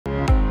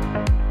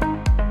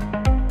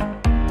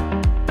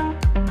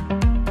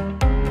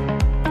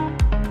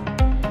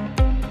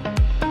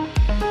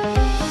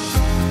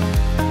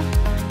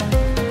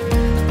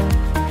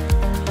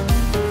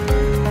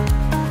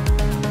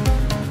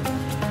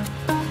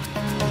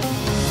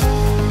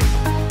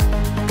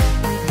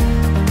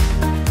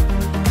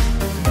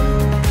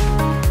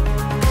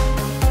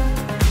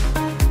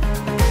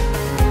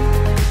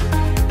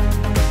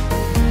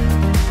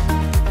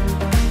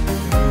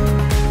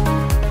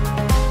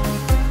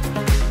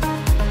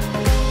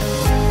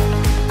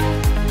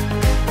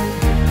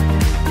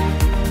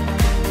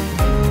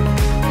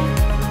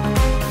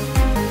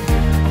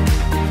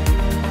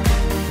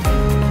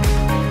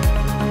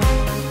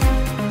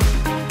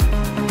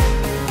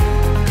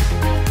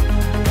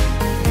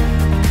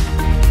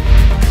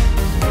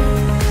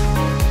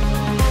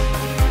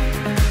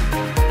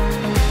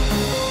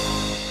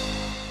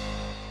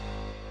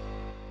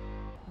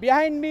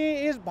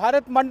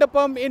Bharat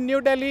Mandapam in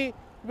New Delhi,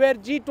 where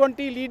G20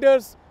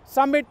 Leaders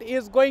Summit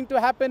is going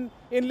to happen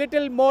in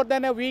little more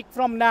than a week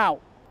from now.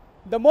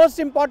 The most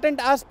important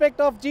aspect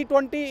of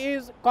G20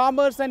 is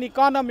commerce and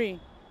economy,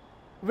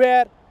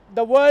 where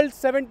the world's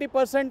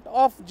 70%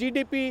 of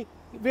GDP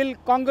will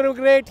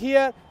congregate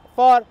here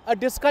for a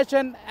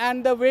discussion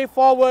and the way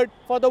forward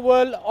for the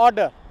world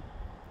order.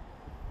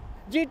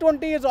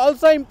 G20 is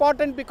also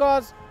important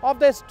because of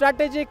the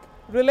strategic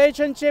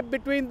relationship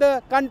between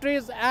the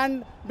countries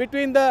and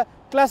between the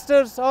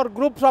clusters or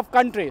groups of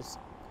countries.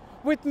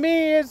 With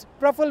me is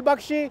Praful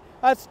Bakshi,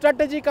 a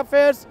strategic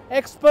affairs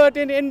expert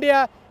in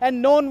India and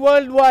known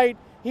worldwide.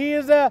 He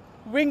is a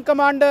wing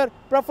commander,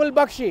 Praful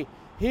Bakshi.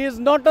 He is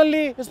not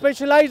only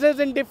specializes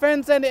in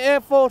defense and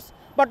air force,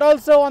 but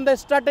also on the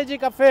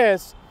strategic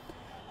affairs.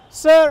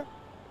 Sir,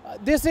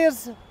 this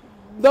is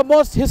the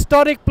most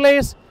historic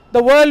place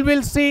the world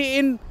will see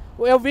in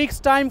a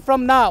week's time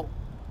from now.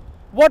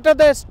 What are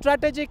the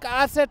strategic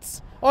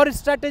assets or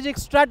strategic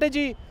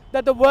strategy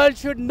that the world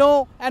should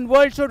know and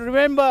world should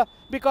remember?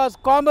 Because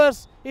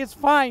commerce is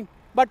fine,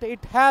 but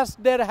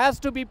there has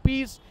to be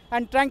peace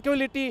and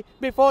tranquility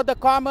before the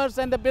commerce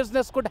and the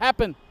business could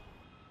happen.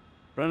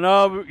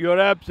 Pranab, you're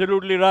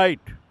absolutely right.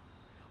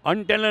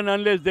 Until and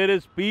unless there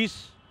is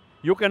peace,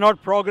 you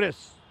cannot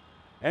progress.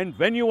 And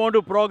when you want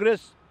to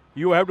progress,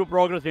 you have to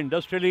progress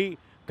industrially,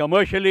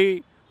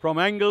 commercially, from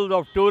angles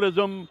of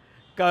tourism,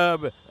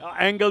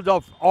 angles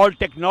of all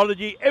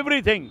technology,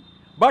 everything.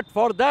 But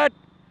for that,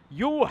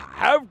 you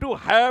have to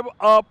have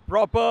a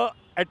proper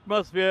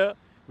atmosphere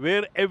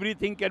where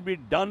everything can be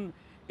done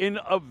in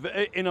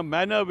a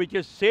manner which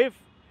is safe,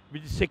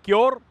 which is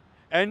secure,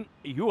 and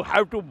you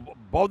have to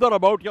bother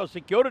about your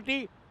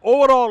security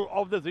overall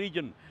of this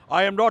region.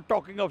 I am not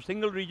talking of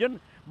single region,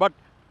 but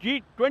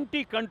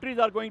G20 countries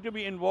are going to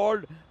be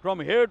involved from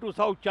here to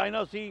South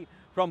China Sea,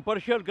 from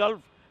Persian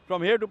Gulf,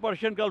 from here to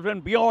Persian Gulf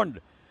and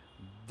beyond.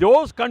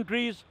 Those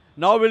countries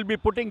now will be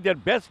putting their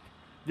best,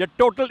 their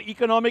total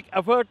economic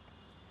effort.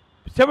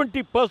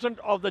 70%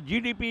 of the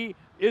GDP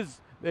is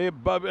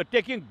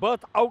taking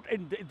birth out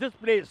in this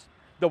place.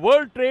 The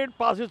world trade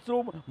passes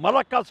through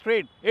Malacca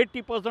Strait,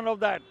 80% of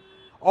that.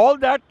 All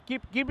that,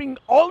 keeping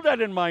all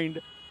that in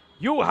mind,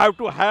 you have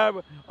to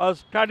have a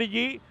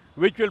strategy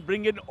which will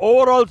bring in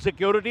overall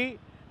security,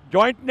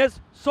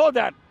 jointness, so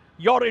that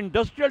your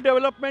industrial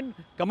development,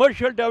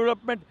 commercial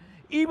development,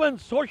 even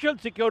social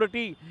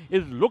security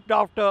is looked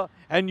after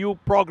and you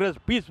progress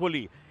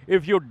peacefully.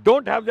 If you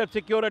don't have that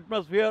secure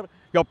atmosphere,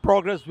 your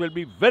progress will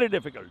be very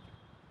difficult.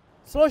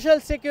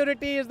 Social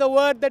security is the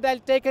word that I'll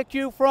take a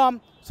cue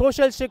from.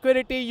 Social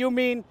security, you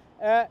mean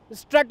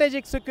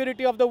strategic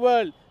security of the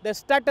world, the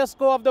status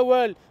quo of the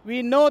world.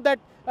 We know that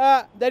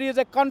there is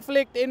a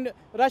conflict in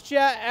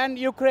Russia and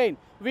Ukraine.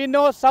 We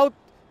know South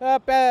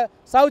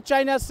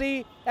China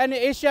Sea and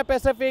Asia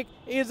Pacific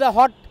is a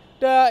hot,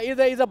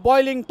 is a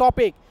boiling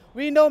topic.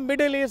 We know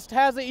Middle East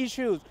has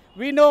issues.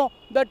 We know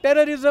the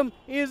terrorism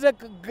is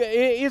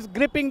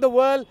gripping the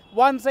world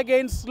once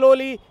again,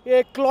 slowly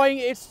clawing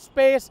its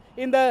space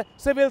in the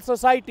civil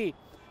society.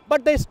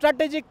 But the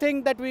strategic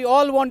thing that we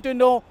all want to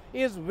know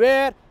is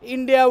where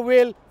India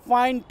will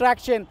find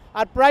traction.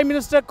 Our Prime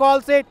Minister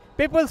calls it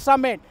People's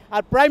Summit.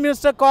 Our Prime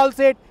Minister calls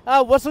it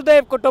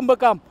Vasudhaiv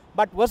Kutumbakam.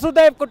 But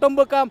Vasudhaiv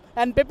Kutumbakam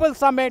and People's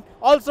Summit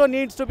also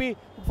needs to be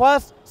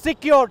first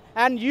secured,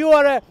 and you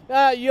are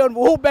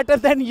who better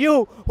than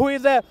you, who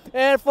is a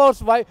Air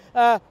Force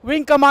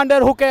wing commander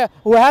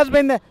who has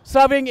been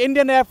serving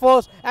Indian Air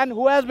Force and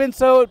who has been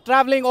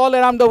traveling all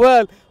around the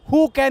world.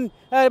 Who can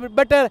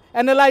better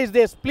analyze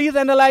this? Please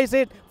analyze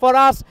it for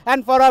us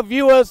and for our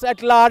viewers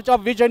at large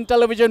of Vision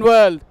Television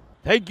World.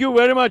 Thank you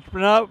very much,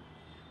 Pranav.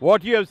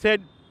 What you have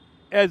said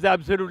is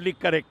absolutely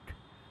correct.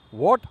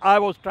 What I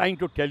was trying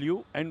to tell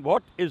you and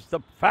what is the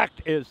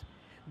fact is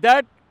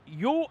that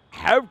you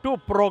have to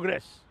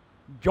progress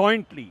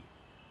jointly,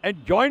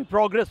 and joint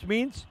progress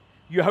means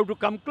you have to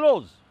come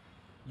close.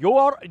 You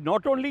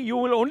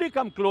will only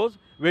come close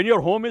when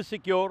your home is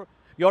secure,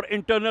 your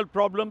internal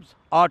problems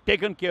are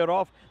taken care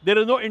of, there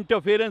is no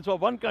interference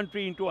of one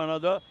country into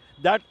another.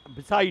 That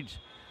besides,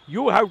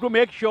 you have to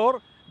make sure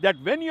that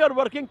when you are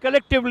working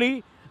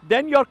collectively,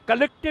 then your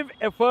collective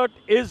effort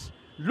is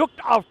looked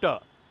after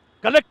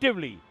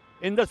collectively,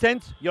 in the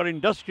sense your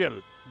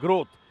industrial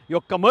growth, your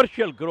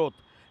commercial growth,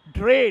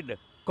 trade,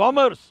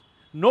 commerce.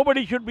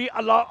 Nobody should be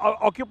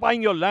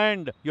occupying your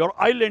land, your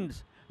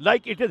islands,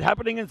 like it is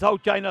happening in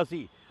South China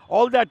Sea.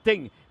 All that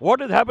thing.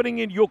 What is happening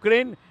in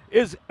Ukraine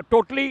is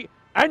totally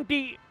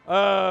anti,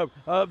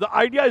 the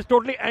idea is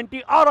totally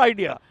anti our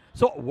idea.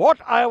 So what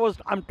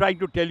I'm trying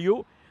to tell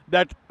you,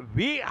 that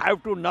we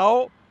have to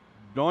now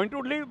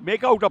jointly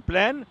make out a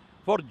plan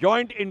for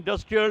joint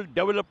industrial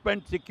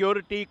development,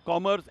 security,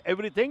 commerce,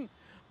 everything.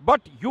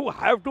 But you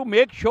have to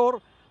make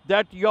sure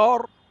that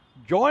your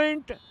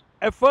joint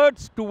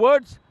efforts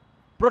towards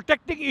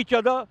protecting each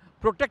other,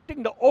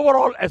 protecting the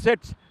overall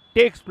assets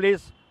takes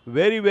place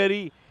very,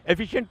 very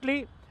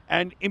efficiently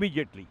and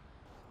immediately.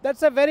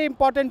 That's a very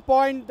important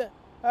point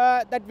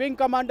that Wing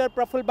Commander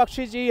Praful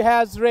Bakshi ji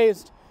has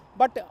raised.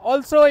 But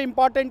also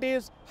important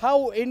is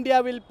how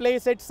India will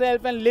place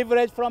itself and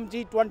leverage from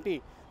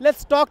G20.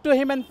 Let's talk to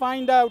him and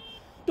find out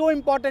two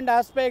important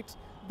aspects: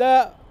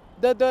 the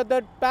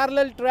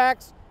parallel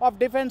tracks of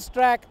defense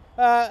track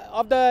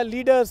of the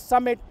Leaders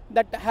Summit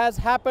that has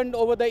happened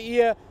over the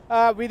year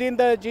within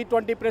the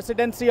G20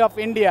 Presidency of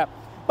India.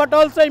 But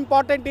also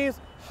important is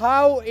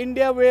how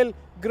India will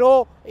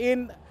grow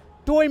in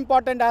two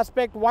important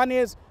aspects. One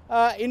is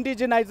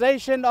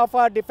indigenization of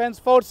our defense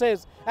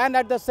forces, and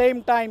at the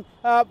same time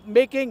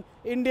making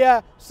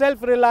India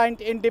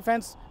self-reliant in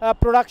defense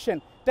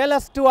production. Tell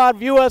us to our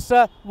viewers,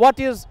 what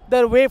is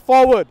the way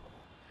forward?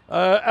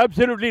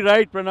 Absolutely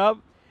right, Pranab.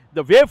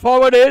 The way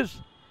forward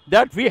is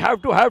that we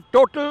have to have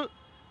total,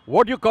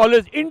 what you call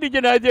as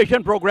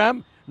indigenization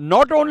program,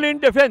 not only in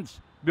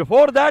defense.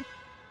 Before that,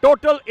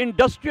 total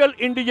industrial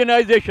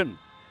indigenization.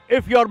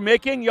 If you're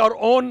making your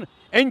own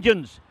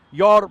engines,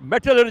 your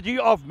metallurgy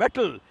of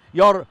metal,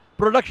 your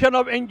production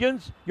of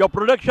engines, your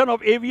production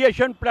of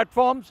aviation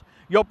platforms,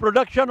 your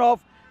production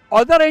of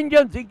other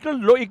engines,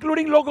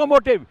 including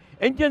locomotive,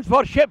 engines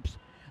for ships,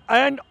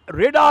 and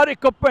radar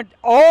equipment,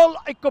 all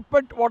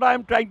equipment, what I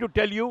am trying to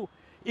tell you,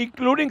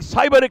 including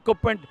cyber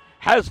equipment,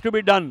 has to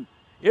be done.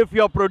 If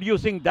you are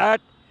producing that,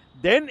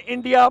 then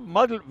India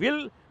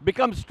will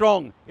become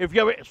strong. If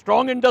you have a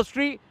strong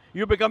industry,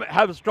 you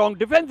have a strong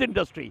defense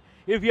industry.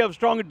 If you have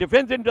strong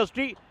defense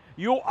industry,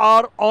 you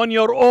are on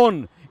your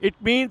own. It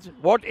means,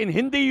 what in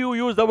Hindi you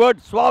use the word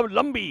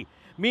swavlambi,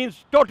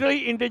 means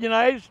totally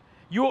indigenized.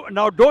 You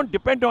now don't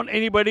depend on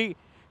anybody.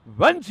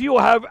 Once you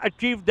have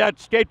achieved that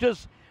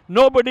status,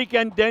 nobody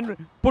can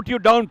then put you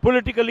down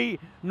politically.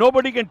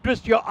 Nobody can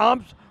twist your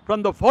arms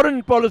from the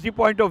foreign policy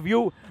point of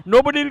view.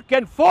 Nobody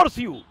can force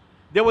you.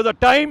 There was a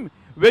time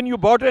when you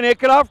bought an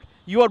aircraft,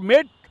 you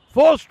were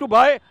forced to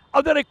buy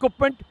other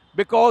equipment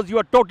because you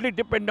are totally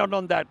dependent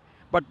on that.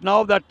 But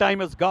now that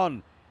time is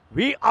gone.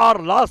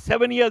 Last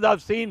 7 years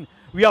I've seen,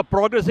 we are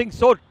progressing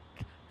so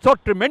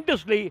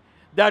tremendously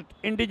that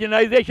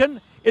indigenization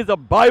is a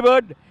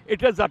byword.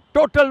 It is a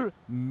total,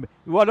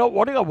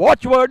 what is a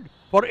watchword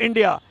for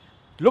India.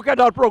 Look at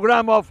our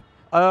program of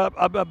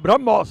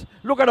BrahMos.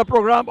 Look at our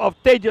program of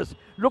Tejas.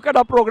 Look at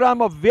our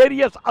program of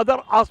various other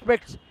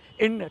aspects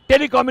in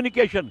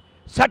telecommunication,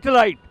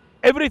 satellite,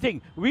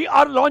 everything. We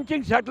are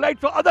launching satellites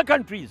for other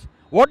countries.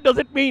 What does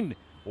it mean?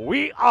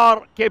 We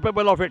are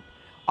capable of it.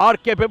 Our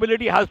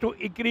capability has to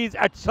increase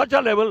at such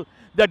a level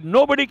that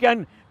nobody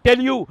can tell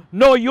you,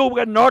 no, you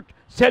cannot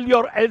sell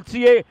your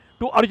LCA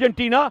to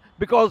Argentina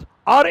because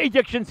our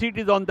ejection seat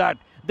is on that.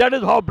 That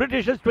is how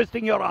British is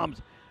twisting your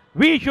arms.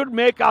 We should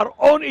make our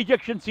own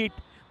ejection seat.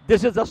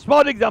 This is a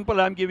small example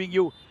I am giving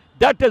you.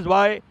 That is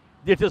why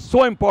this is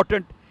so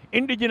important.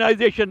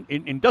 Indigenization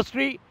in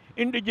industry,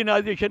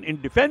 indigenization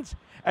in defense,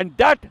 and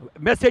that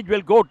message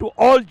will go to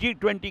all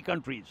G20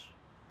 countries.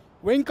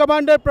 Wing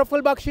Commander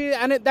Praful Bakshi,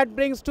 and that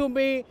brings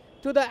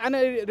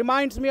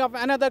reminds me of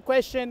another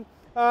question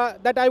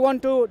that I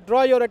want to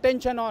draw your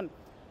attention on.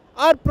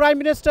 Our Prime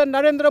Minister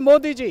Narendra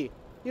Modi ji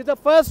is the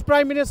first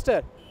Prime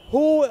Minister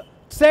who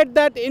said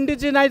that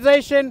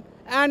indigenization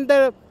and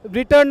the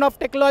return of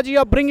technology,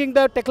 or bringing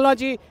the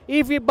technology,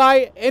 if we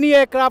buy any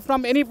aircraft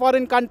from any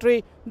foreign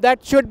country,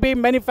 that should be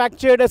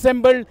manufactured,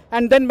 assembled,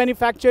 and then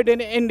manufactured in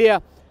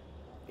India.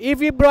 If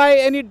we buy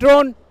any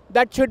drone,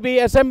 that should be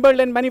assembled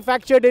and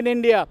manufactured in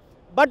India.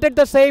 But at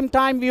the same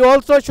time, we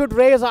also should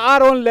raise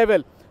our own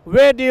level.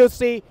 Where do you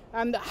see,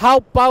 and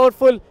how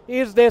powerful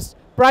is this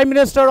Prime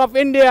Minister of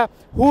India,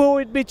 who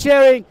will be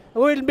chairing,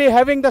 who will be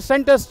having the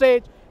center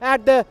stage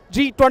at the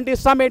G20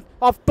 Summit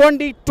of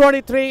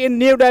 2023 in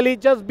New Delhi,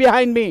 just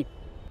behind me?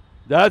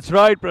 That's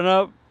right,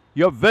 Pranav.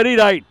 You're very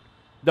right.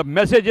 The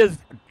message is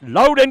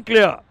loud and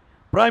clear.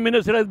 Prime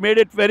Minister has made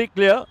it very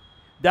clear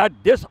that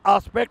this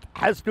aspect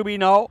has to be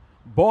now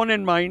borne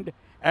in mind.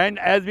 And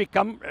as we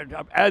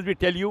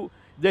tell you,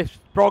 this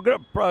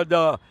program,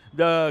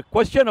 the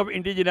question of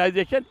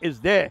indigenization is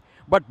there.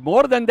 But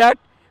more than that,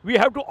 we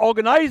have to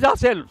organize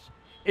ourselves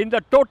in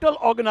the total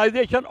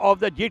organization of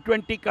the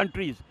G20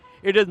 countries.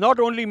 It is not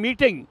only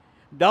meeting.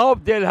 Now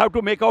they'll have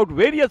to make out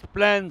various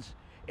plans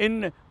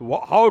in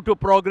how to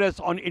progress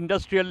on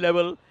industrial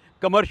level,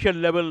 commercial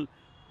level,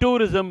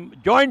 tourism,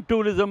 joint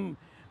tourism,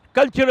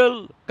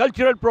 cultural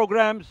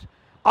programs,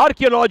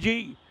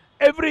 archaeology,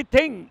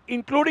 everything,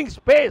 including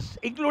space,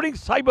 including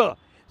cyber.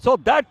 So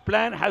that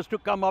plan has to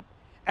come up,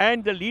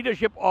 and the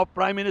leadership of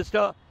Prime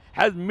Minister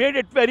has made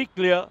it very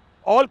clear.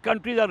 All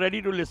countries are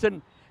ready to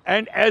listen,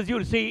 and as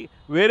you see,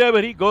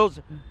 wherever he goes,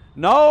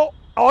 now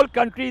all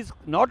countries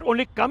not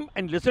only come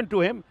and listen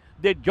to him,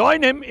 they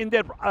join him in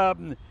their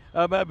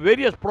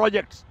various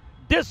projects.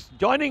 This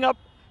joining up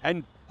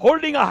and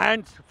holding our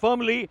hands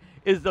firmly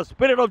is the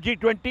spirit of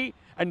G20,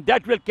 and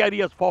that will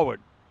carry us forward.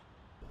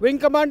 Wing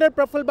Commander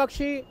Praful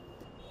Bakshi,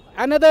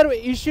 another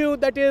issue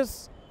that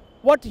is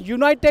what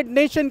United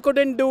Nations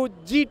couldn't do,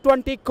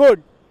 G20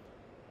 could.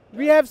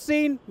 We have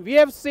seen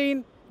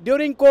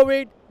during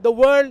COVID, the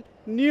world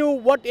knew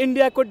what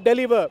India could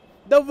deliver.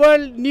 The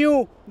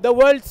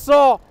world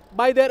saw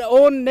by their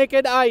own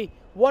naked eye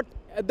what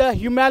the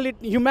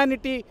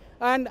humanity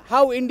and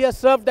how India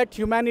served that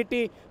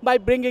humanity by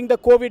bringing the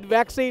COVID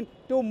vaccine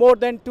to more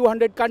than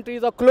 200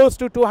 countries or close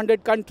to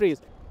 200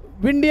 countries.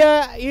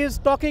 India is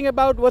talking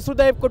about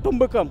Vasudhaiv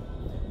Kutumbakam,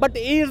 but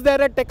is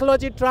there a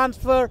technology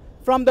transfer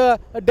from the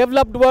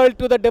developed world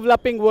to the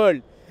developing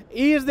world?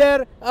 Is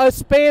there a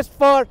space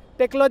for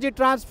technology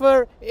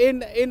transfer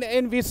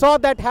we saw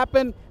that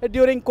happen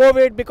during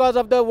COVID because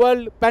of the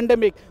world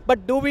pandemic,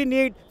 but do we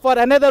need for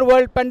another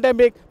world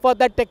pandemic for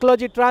that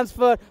technology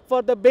transfer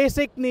for the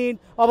basic need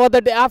of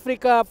the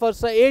Africa, for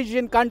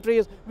Asian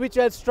countries which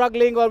are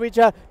struggling or which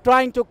are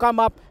trying to come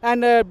up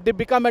and they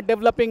become a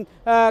developing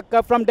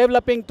from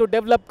developing to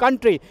developed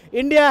country?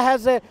 India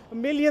has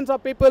millions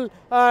of people,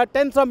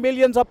 tens of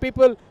millions of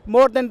people,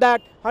 more than that,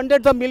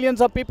 hundreds of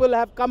millions of people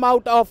have come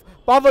out of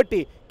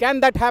poverty. Can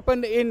that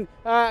happen in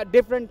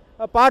different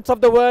parts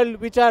of the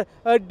world which are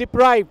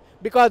deprived?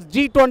 Because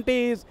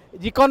G20 is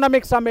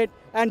economic summit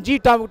and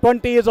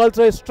G20 is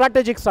also a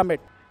strategic summit.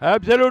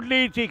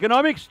 Absolutely, it's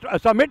economic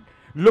summit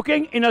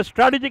looking in a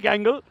strategic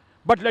angle.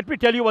 But let me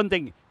tell you one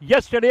thing.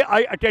 Yesterday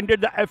I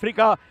attended the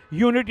Africa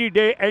Unity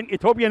Day and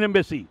Ethiopian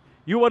Embassy.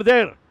 You were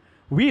there.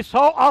 We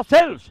saw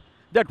ourselves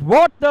that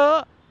what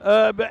the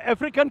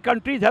African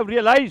countries have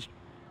realized,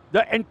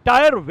 the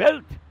entire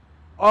wealth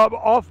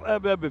of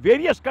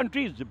various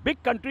countries,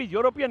 big countries,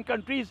 European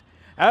countries,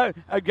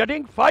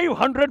 getting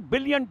 $500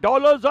 billion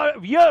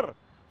a year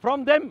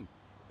from them.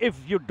 If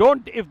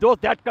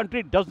that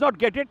country does not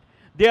get it,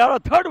 they are a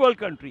third world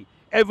country.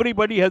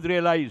 Everybody has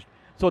realized.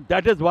 So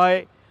that is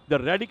why the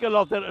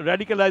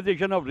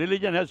radicalization of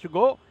religion has to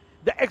go.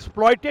 The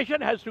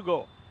exploitation has to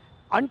go.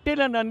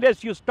 Until and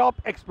unless you stop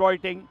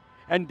exploiting,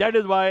 and that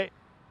is why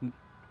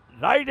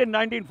right in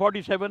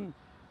 1947,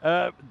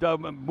 the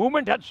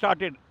movement had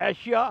started.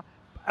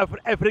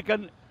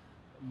 African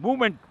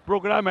movement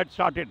program had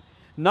started.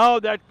 Now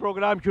that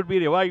program should be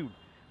revived.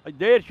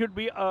 There should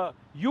be a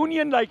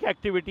union-like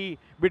activity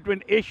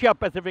between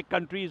Asia-Pacific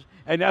countries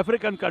and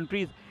African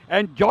countries,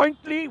 and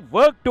jointly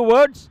work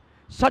towards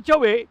such a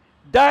way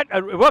that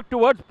work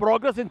towards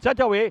progress in such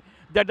a way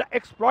that the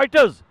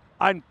exploiters,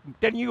 I'm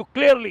telling you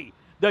clearly,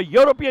 the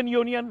European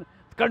Union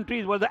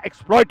countries were the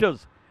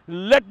exploiters.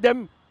 Let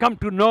them come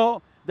to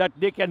know that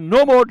they can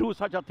no more do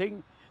such a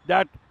thing,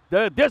 that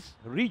this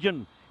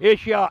region,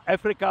 Asia,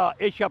 Africa,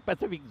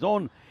 Asia-Pacific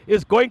zone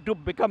is going to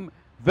become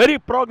very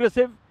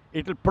progressive.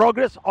 It will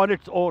progress on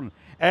its own.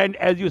 And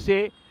as you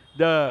say,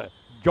 the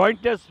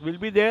jointness will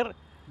be there,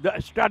 the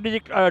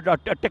strategic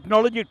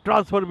technology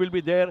transfer will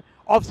be there,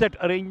 offset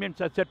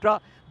arrangements,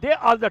 etc. They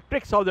are the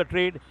tricks of the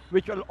trade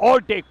which will all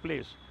take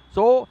place.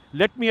 So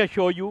let me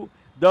assure you,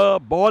 the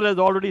ball has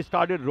already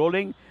started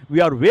rolling.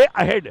 We are way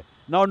ahead.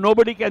 Now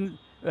nobody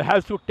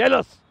has to tell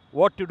us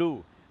what to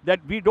do, that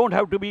we don't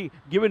have to be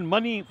given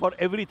money for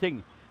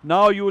everything.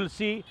 Now you will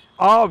see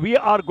we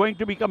are going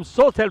to become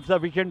so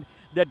self-sufficient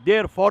that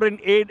their foreign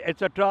aid,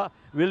 etc.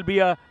 will be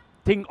a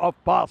thing of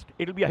past.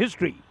 It will be a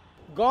history.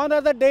 Gone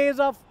are the days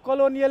of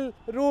colonial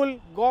rule,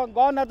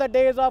 gone are the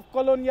days of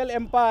colonial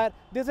empire.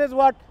 This is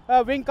what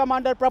Wing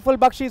Commander Praful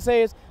Bakshi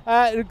says,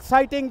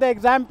 citing the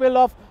example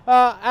of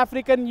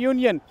African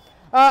Union.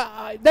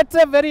 That's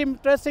a very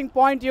interesting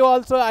point.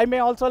 I may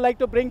also like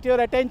to bring to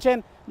your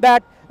attention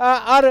that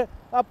our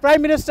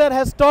Prime Minister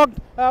has talked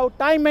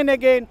time and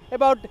again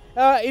about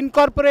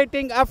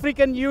incorporating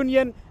African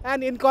Union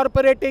and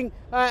incorporating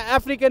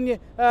African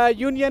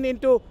Union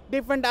into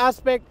different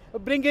aspects,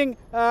 bringing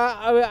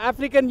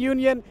African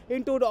Union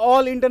into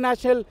all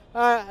international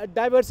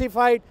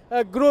diversified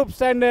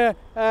groups and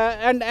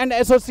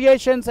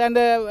associations, and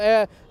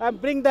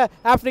bring the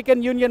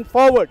African Union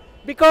forward.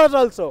 Because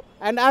also,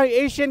 and our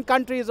Asian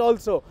countries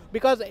also,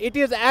 because it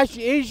is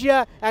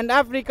Asia and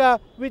Africa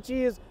which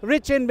is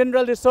rich in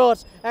mineral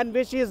resource and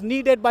which is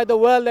needed by the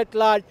world at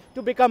large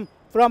to become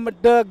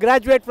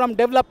graduate from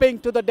developing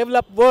to the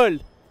developed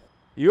world.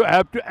 You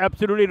have to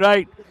absolutely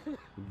right.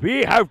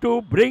 We have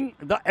to bring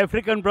the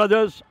African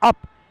brothers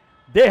up.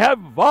 They have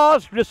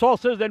vast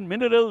resources and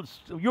minerals.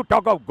 You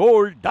talk of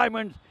gold,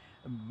 diamonds,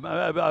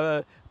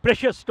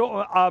 precious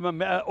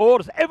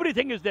ores,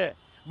 everything is there.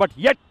 But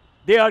yet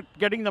they are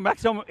getting the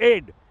maximum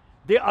aid.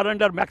 They are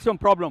under maximum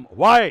problem.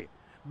 Why?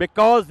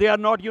 Because they are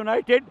not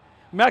united.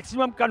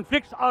 Maximum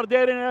conflicts are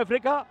there in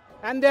Africa.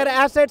 And their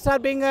assets are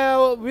being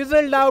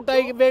whistled out,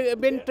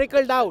 been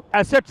trickled out.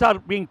 Assets are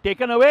being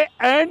taken away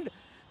and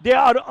they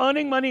are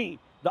earning money.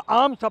 The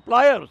arms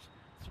suppliers,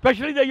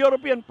 especially the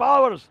European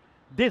powers,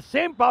 these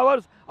same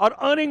powers are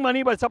earning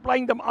money by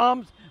supplying them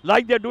arms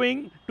like they're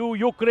doing to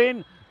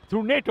Ukraine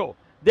through NATO.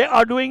 They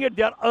are doing it,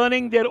 they are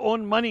earning their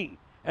own money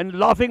and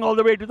laughing all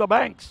the way to the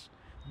banks.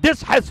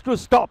 This has to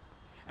stop,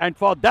 and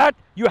for that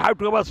you have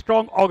to have a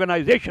strong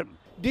organization.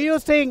 Do you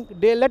think,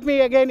 let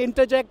me again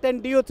interject,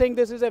 and do you think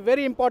this is a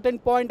very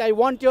important point? I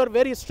want your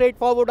very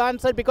straightforward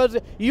answer, because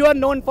you are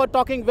known for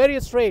talking very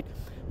straight.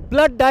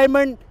 Blood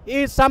diamond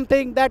is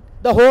something that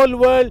the whole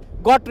world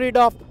got rid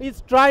of,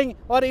 is trying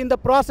or in the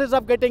process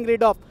of getting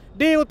rid of.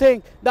 Do you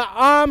think the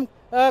armed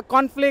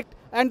conflict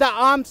and the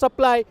arms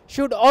supply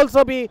should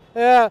also be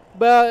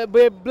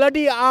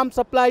bloody arms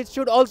supplies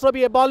should also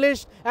be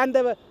abolished, and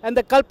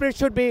the culprit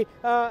should be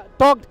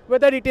talked,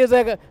 whether it is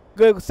a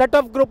set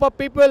of group of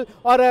people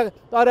or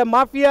a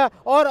mafia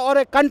or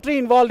a country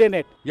involved in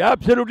it. You're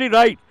absolutely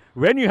right.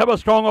 When you have a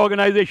strong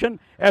organization,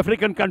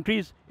 African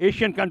countries,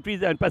 Asian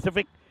countries and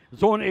Pacific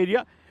zone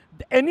area,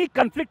 any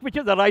conflict which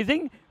is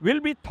arising will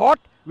be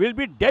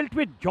dealt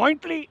with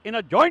jointly in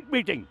a joint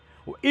meeting.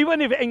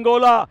 Even if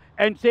Angola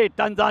and say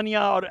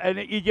Tanzania or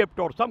Egypt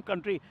or some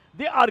country,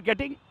 they are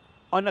getting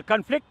on a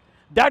conflict,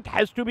 that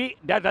has to be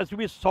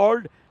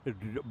solved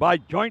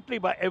jointly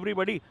by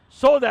everybody,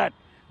 so that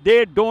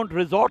they don't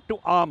resort to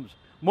arms.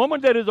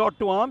 Moment they resort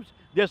to arms,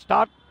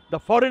 the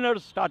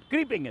foreigners start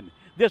creeping in.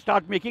 They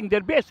start making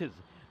their bases,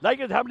 like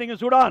it's happening in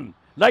Sudan,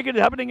 like it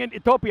is happening in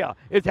Ethiopia.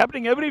 It's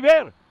happening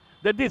everywhere.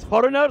 That these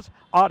foreigners,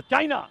 or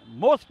China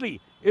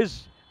mostly,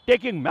 is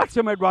taking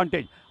maximum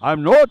advantage. I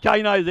know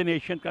China is an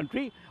Asian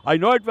country. I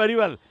know it very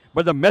well.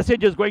 But the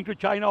message is going to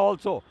China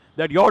also,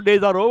 that your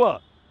days are over.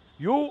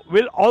 You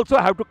will also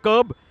have to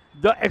curb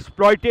the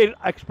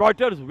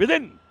exploiters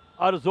within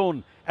our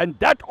zone. And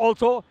that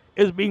also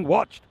is being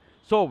watched.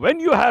 So when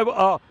you have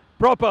a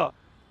proper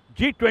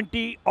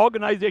G20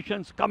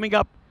 organizations coming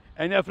up,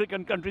 and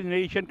African countries and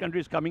Asian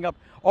countries coming up,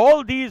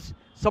 all these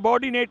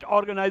subordinate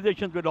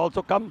organizations will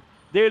also come.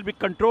 They will be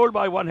controlled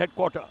by one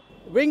headquarter.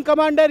 Wing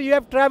Commander, you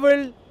have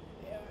traveled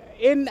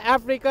in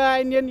Africa,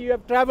 and you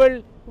have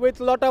traveled with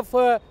a lot of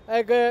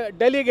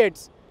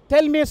delegates.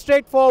 Tell me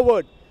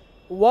straightforward,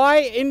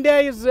 why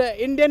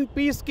Indian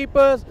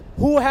peacekeepers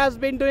who has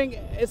been doing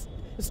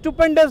a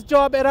stupendous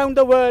job around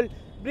the world,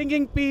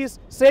 bringing peace,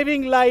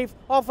 saving life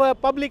of a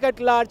public at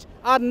large,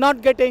 are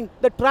not getting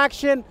the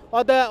traction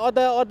or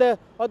the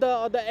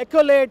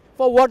accolade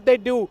for what they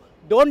do.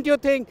 Don't you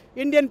think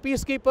Indian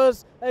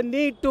peacekeepers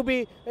need to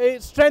be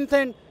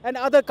strengthened, and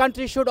other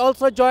countries should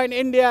also join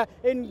India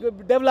in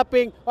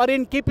developing or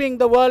in keeping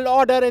the world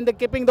order and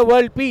keeping the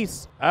world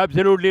peace?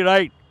 Absolutely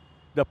right.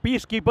 The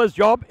peacekeeper's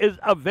job is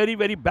a very,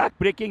 very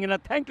back-breaking and a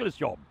thankless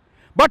job.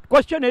 But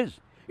question is,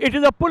 it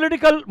is a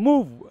political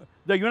move.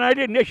 The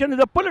United Nations is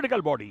a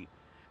political body.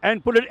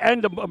 And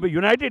the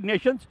United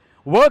Nations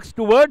works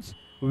towards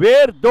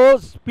where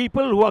those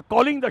people who are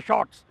calling the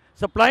shots,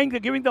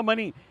 giving the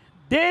money,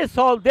 they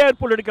solve their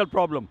political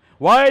problem.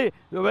 Why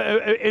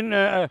in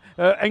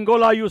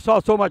Angola you saw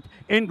so much?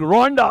 In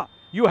Rwanda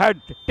you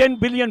had 10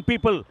 billion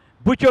people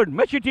butchered,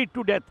 macheted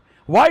to death.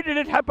 Why did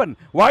it happen?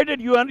 Why did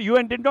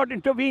UN did not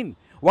intervene?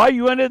 Why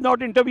UN is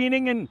not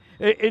intervening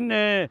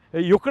in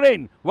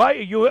Ukraine? Why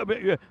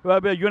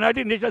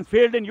United Nations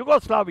failed in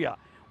Yugoslavia?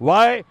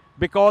 Why?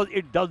 Because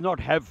it does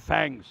not have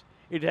fangs.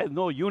 It has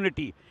no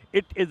unity.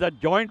 It is a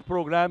joint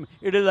program.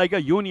 It is like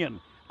a union.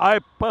 I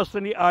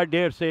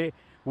dare say,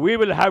 we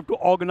will have to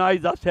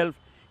organize ourselves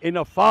in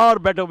a far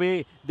better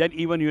way than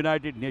even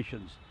United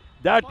Nations.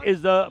 That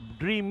is the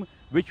dream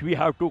which we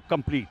have to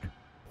complete.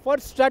 For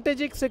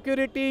strategic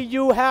security,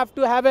 you have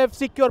to have a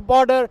secure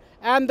border,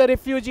 and the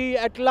refugee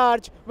at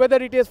large, whether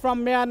it is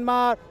from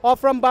Myanmar or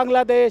from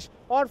Bangladesh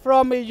or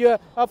from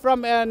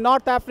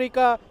North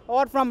Africa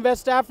or from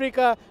West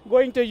Africa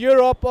going to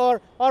Europe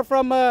or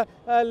from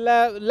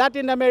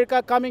Latin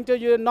America coming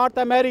to North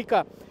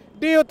America.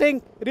 Do you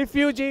think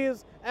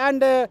refugees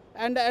and the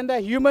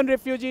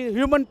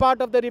human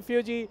part of the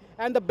refugee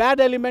and the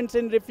bad elements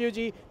in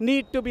refugee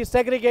need to be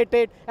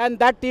segregated, and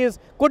that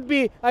could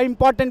be an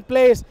important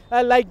place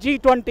like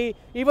G20,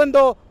 even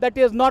though that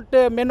is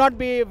may not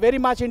be very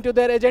much into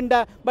their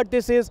agenda, but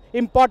this is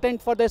important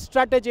for the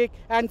strategic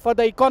and for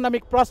the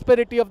economic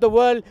prosperity of the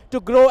world to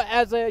grow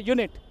as a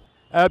unit.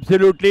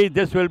 Absolutely,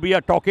 this will be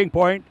a talking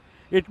point.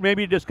 It may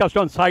be discussed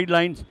on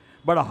sidelines,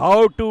 but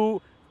how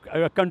to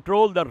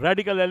control the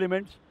radical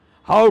elements,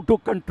 how to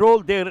control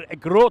their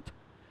growth,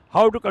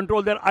 how to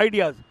control their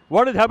ideas.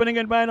 What is happening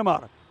in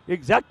Myanmar?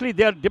 Exactly,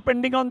 they are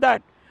depending on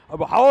that.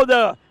 How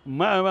the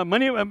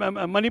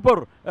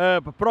Manipur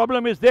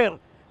problem is there.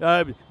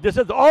 This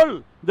is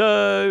all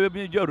the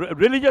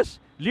religious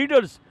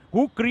leaders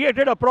who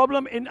created a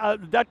problem in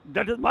that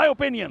is my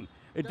opinion.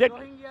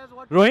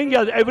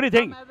 Rohingyas,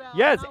 everything.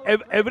 Yes,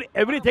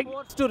 everything.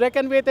 To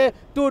reckon with,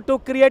 to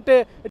create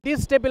a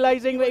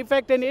destabilizing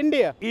effect in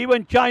India.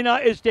 Even China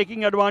is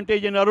taking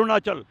advantage in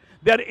Arunachal.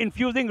 They are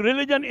infusing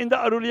religion in the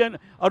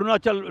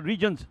Arunachal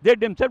regions. They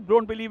themselves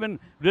don't believe in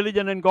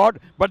religion and God,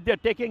 but they are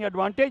taking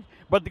advantage,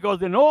 but because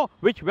they know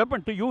which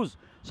weapon to use.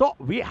 So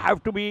we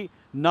have to be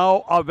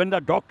now, when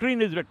the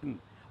doctrine is written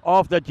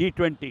of the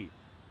G20,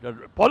 the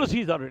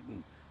policies are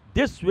written,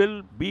 this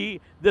will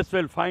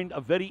find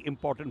a very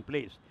important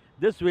place.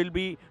 This will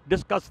be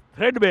discussed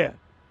threadbare,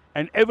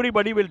 and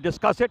everybody will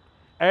discuss it,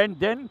 and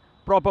then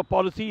proper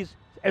policies,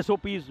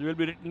 SOPs will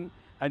be written,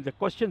 and the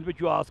questions which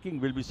you are asking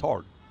will be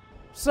solved.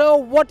 So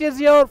what is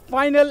your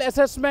final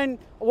assessment?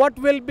 What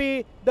will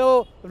be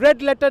the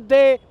red letter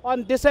day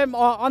on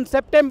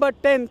September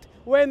 10th,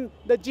 when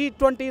the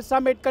G20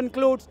 summit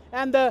concludes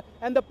and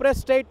the press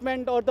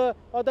statement or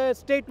the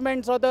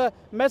statements or the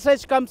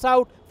message comes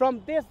out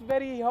from this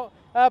very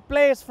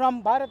place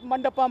from Bharat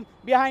Mandapam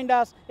behind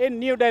us in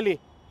New Delhi.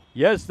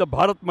 Yes, the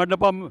Bharat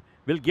Mandapam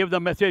will give the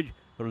message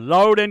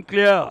loud and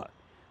clear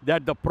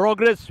that the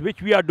progress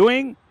which we are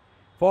doing,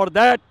 for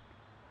that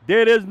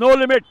there is no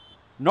limit,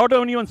 not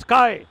even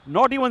sky,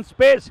 not even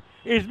space.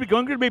 It is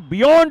going to be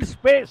beyond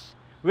space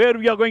where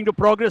we are going to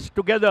progress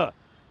together.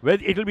 Where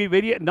it will be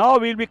now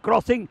we will be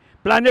crossing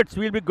planets,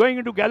 we will be going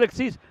into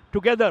galaxies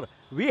together.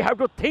 We have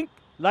to think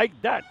like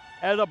that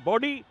as a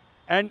body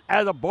and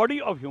as a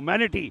body of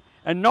humanity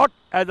and not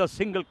as a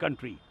single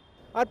country.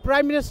 Our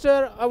Prime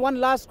Minister, one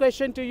last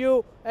question to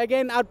you.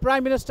 Again, our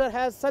Prime Minister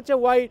has such a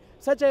wide,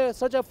 such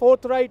a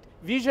forthright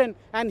vision,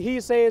 and he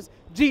says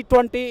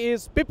G20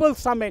 is People's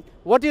Summit.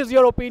 What is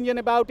your opinion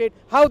about it?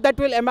 How that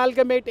will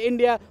amalgamate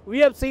India? We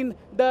have seen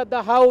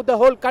how the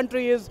whole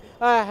country is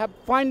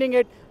finding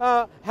it,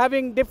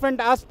 having different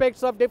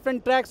aspects of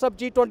different tracks of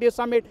G20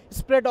 Summit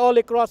spread all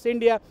across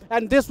India,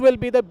 and this will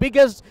be the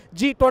biggest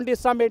G20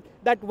 Summit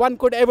that one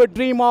could ever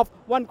dream of,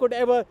 one could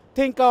ever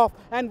think of,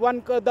 and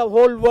the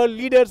whole world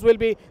leaders will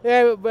be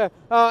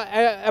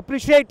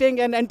appreciating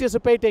and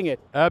anticipating it.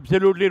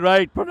 Absolutely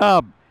right,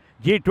 Pranab.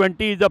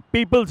 G20 is the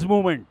people's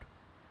movement.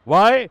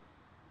 Why?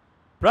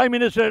 Prime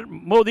Minister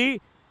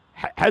Modi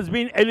has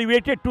been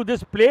elevated to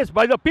this place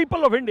by the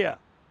people of India.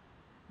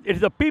 It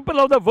is the people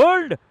of the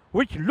world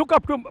which look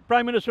up to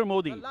Prime Minister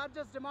Modi.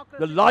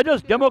 The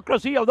largest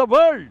democracy of the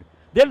world.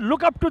 They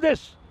look up to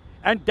this.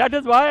 And that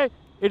is why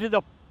it is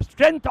the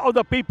strength of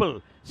the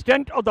people,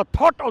 strength of the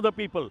thought of the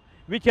people,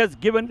 which has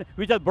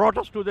brought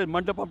us to the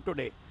Mandapam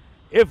today.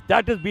 If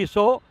that is be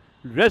so,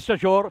 rest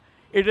assured,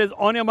 it is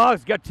on your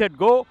marks, get set,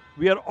 go.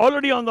 We are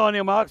already on the on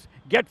your marks.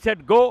 Get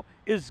set, go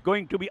is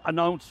going to be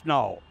announced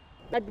now.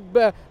 At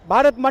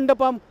Bharat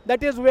Mandapam,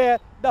 that is where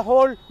the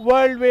whole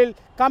world will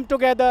come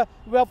together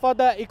for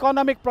the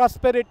economic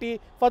prosperity,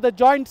 for the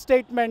joint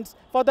statements,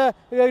 for the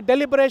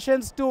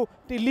deliberations to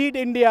lead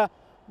India.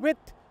 With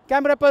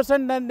camera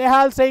person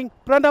Nehal Singh,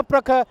 Pranab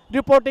Prakhar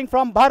reporting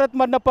from Bharat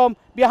Mandapam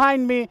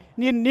behind me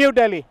in New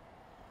Delhi.